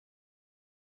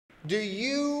Do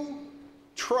you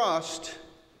trust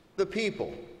the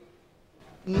people?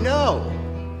 No,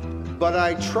 but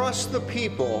I trust the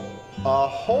people a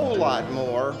whole lot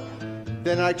more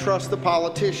than I trust the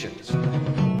politicians.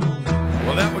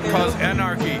 Well, that would cause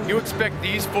anarchy. You expect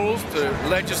these fools to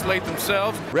legislate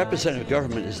themselves? Representative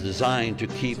government is designed to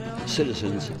keep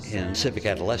citizens in civic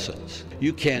adolescence.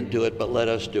 You can't do it, but let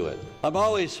us do it. I'm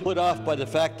always put off by the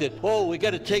fact that, oh, we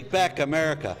got to take back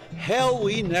America. Hell,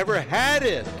 we never had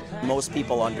it. Most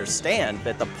people understand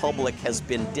that the public has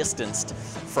been distanced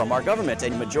from our government.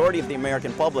 A majority of the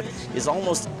American public is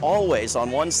almost always on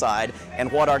one side,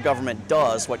 and what our government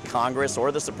does, what Congress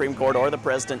or the Supreme Court or the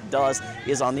President does,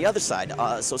 is on the other side.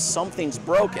 So something's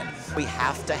broken. We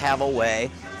have to have a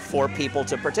way for people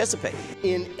to participate.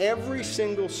 In every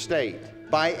single state,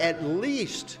 by at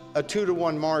least a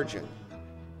 2-to-1 margin,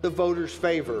 the voters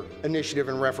favor initiative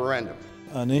and referendum.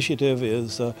 Initiative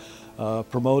is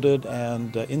promoted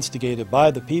and instigated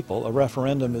by the people. A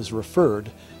referendum is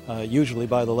referred, usually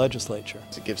by the legislature.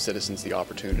 To give citizens the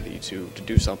opportunity to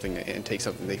do something and take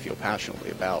something they feel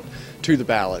passionately about to the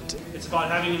ballot. It's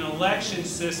about having an election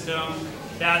system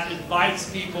that invites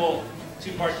people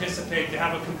to participate, to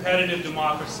have a competitive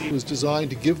democracy. It was designed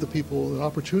to give the people an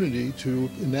opportunity to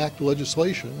enact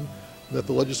legislation that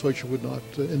the legislature would not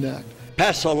enact.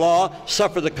 Pass a law,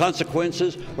 suffer the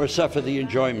consequences, or suffer the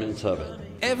enjoyments of it.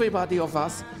 Everybody of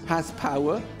us has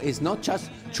power. It's not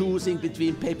just choosing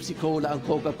between Pepsi-Cola and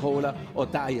Coca-Cola or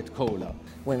Diet Cola.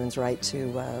 Women's right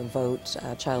to vote,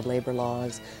 child labor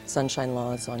laws, sunshine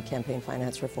laws on campaign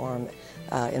finance reform,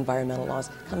 environmental laws,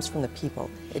 comes from the people.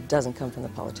 It doesn't come from the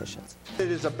politicians.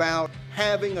 It is about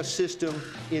having a system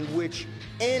in which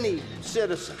any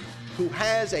citizen who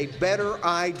has a better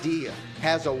idea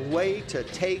has a way to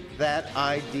take that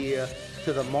idea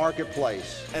to the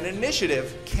marketplace. An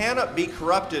initiative cannot be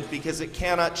corrupted because it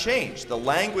cannot change. The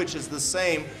language is the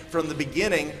same from the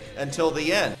beginning until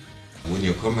the end. When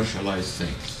you commercialize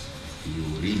things, you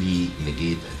really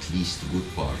negate at least a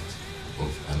good part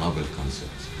of a noble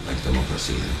concept like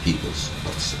democracy and people's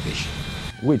participation.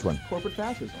 Which one? Corporate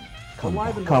fascism. Come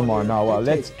on now,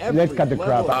 let's cut the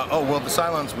crap out. Well, the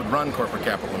Cylons would run corporate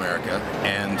capital America,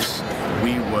 and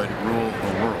we would rule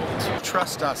the world.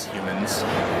 Trust us, humans.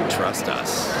 Trust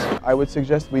us. I would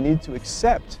suggest we need to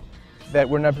accept that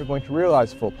we're never going to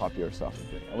realize full popular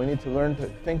sovereignty. And we need to learn to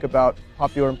think about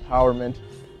popular empowerment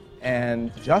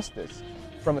and justice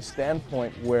from a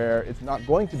standpoint where it's not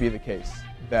going to be the case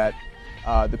that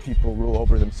the people rule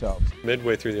over themselves.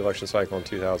 Midway through the election cycle in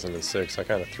 2006, I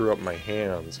kind of threw up my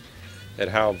hands at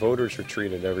how voters are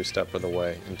treated every step of the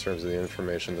way in terms of the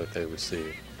information that they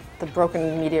receive. The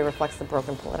broken media reflects the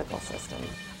broken political system.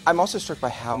 I'm also struck by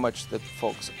how much the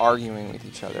folks arguing with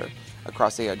each other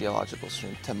across the ideological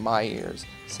stream, to my ears,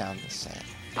 sound the same.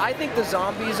 I think the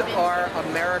zombies are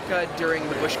America during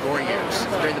the Bush-Gore years,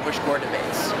 during the Bush-Gore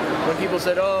debates. When people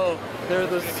said, oh, they're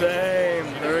the same,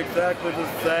 they're exactly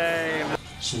the same.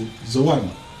 So the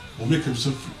one who makes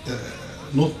himself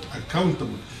not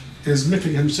accountable is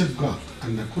making himself God.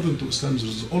 And according to Islam, there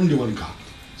is only one God.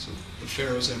 So the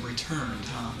pharaohs have returned,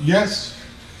 huh? Yes,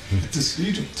 it is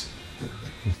Egypt.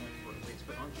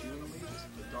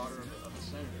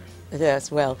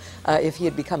 Yes, well, if he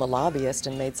had become a lobbyist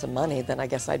and made some money, then I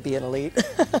guess I'd be an elite.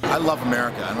 I love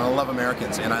America, and I love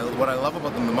Americans, and what I love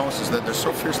about them the most is that they're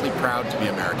so fiercely proud to be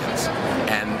Americans,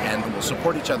 and will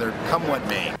support each other come what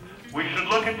may. We should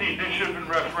look at the initiative and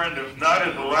referendum not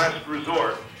as a last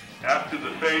resort after the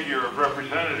failure of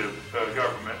representative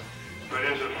government, but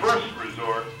as a first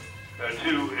resort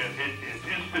to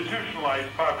institutionalize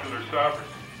popular sovereignty.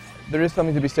 There is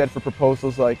something to be said for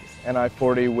proposals like NI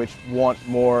 40, which want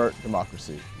more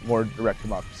democracy, more direct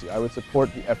democracy. I would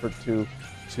support the effort to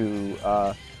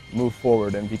move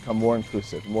forward and become more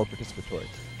inclusive, more participatory.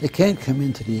 They can't come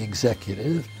into the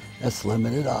executive. That's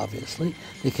limited, obviously.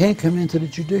 They can't come into the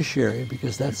judiciary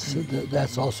because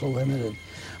that's also limited.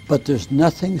 But there's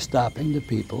nothing stopping the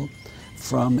people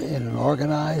from, in an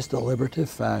organized, deliberative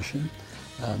fashion,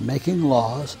 making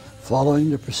laws, following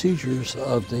the procedures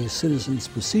of the Citizens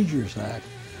Procedures Act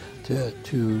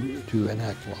to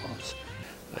enact laws.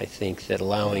 I think that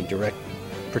allowing direct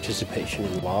participation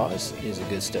in laws is a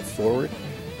good step forward.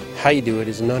 How you do it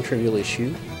is a non-trivial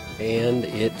issue, and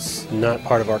it's not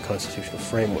part of our constitutional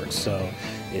framework, so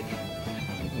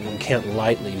we can't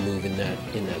lightly move in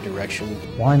that direction.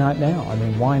 Why not now? I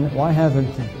mean, why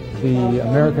haven't the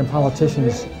American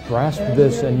politicians grasped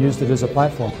this and used it as a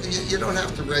platform? You don't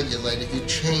have to regulate it. You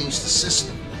change the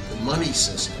system, the money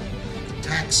system, the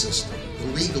tax system, the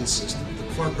legal system,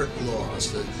 the corporate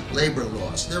laws, the labor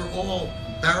laws. They're all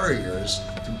barriers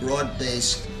to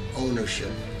broad-based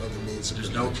ownership of the means of There's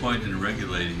production. no point in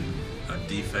regulating a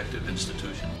defective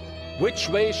institution. Which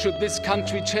way should this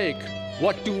country take?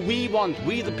 What do we want,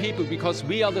 we the people, because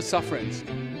we are the sufferers?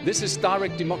 This is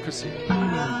direct democracy.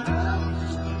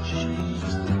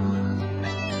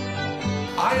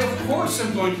 I, of course,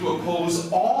 am going to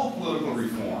oppose all political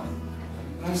reform.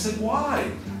 And I said,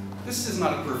 why? This is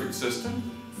not a perfect system.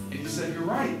 And he said, you're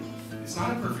right. It's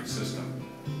not a perfect system,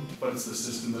 but it's the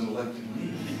system that elected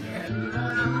me.